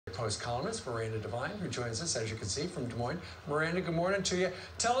Post columnist, Miranda Devine, who joins us, as you can see, from Des Moines. Miranda, good morning to you.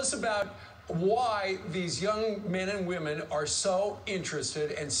 Tell us about why these young men and women are so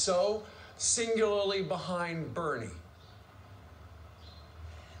interested and so singularly behind Bernie.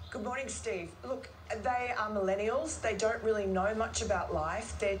 Good morning, Steve. Look, they are millennials. They don't really know much about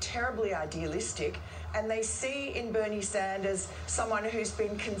life. They're terribly idealistic, and they see in Bernie Sanders someone who's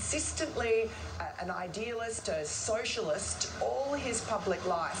been consistently an idealist, a socialist all his public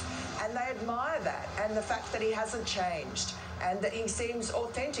life, and they admire that and the fact that he hasn't changed and that he seems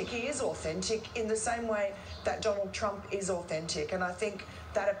authentic. He is authentic in the same way that Donald Trump is authentic, and I think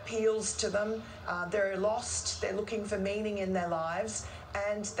that appeals to them. They're lost. They're looking for meaning in their lives,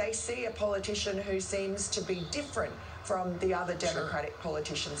 and they see a politician who seems to be different from the other Democratic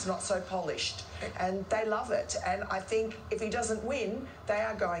politicians, not so polished, and they love it. And I think if he doesn't win, they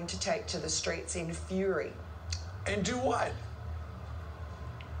are going to take to the streets in fury. And do what?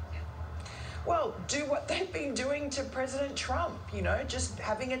 Well, do what they've been doing to President Trump, you know, just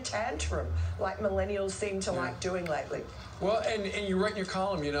having a tantrum like millennials seem to like doing lately. Well, and you write in your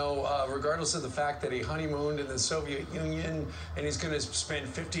column, you know, regardless of the fact that he honeymooned in the Soviet Union and he's going to spend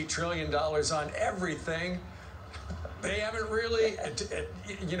 $50 trillion on everything, they haven't really,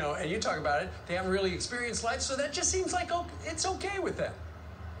 you know, and you talk about it, they haven't really experienced life, so that just seems like it's okay with them.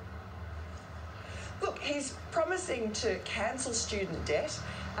 Look, he's promising to cancel student debt.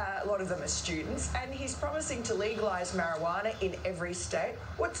 A lot of them are students, and he's promising to legalise marijuana in every state.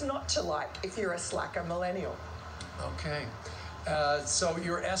 What's not to like if you're a slacker millennial? Okay. So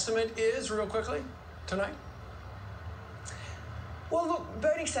your estimate is, real quickly, tonight? Well, look,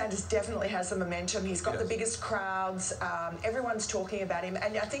 Bernie Sanders definitely has the momentum. He's got the biggest crowds. Everyone's talking about him.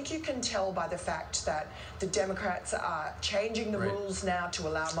 And I think you can tell by the fact that the Democrats are changing the rules now to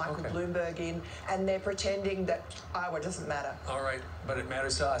allow Michael Bloomberg in, and they're pretending that Iowa doesn't matter. All right, but it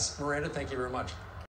matters to us. Miranda, thank you very much.